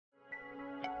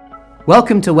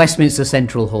Welcome to Westminster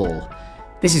Central Hall.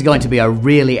 This is going to be a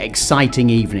really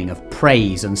exciting evening of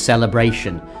praise and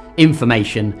celebration,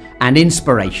 information and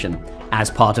inspiration as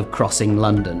part of Crossing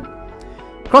London.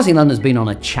 Crossing London has been on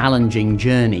a challenging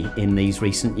journey in these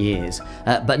recent years,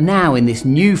 but now in this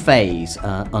new phase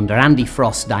under Andy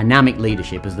Frost's dynamic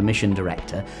leadership as the mission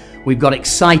director, we've got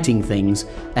exciting things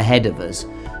ahead of us.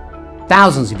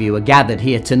 Thousands of you are gathered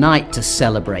here tonight to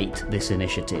celebrate this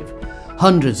initiative.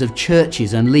 Hundreds of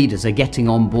churches and leaders are getting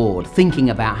on board,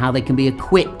 thinking about how they can be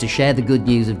equipped to share the good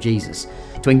news of Jesus,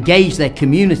 to engage their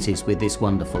communities with this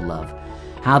wonderful love,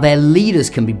 how their leaders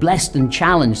can be blessed and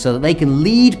challenged so that they can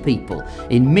lead people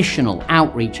in missional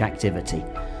outreach activity,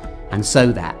 and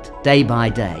so that, day by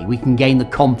day, we can gain the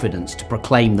confidence to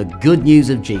proclaim the good news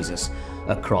of Jesus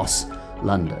across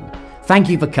London. Thank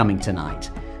you for coming tonight.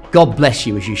 God bless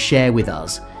you as you share with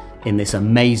us in this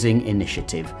amazing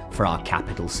initiative for our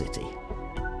capital city.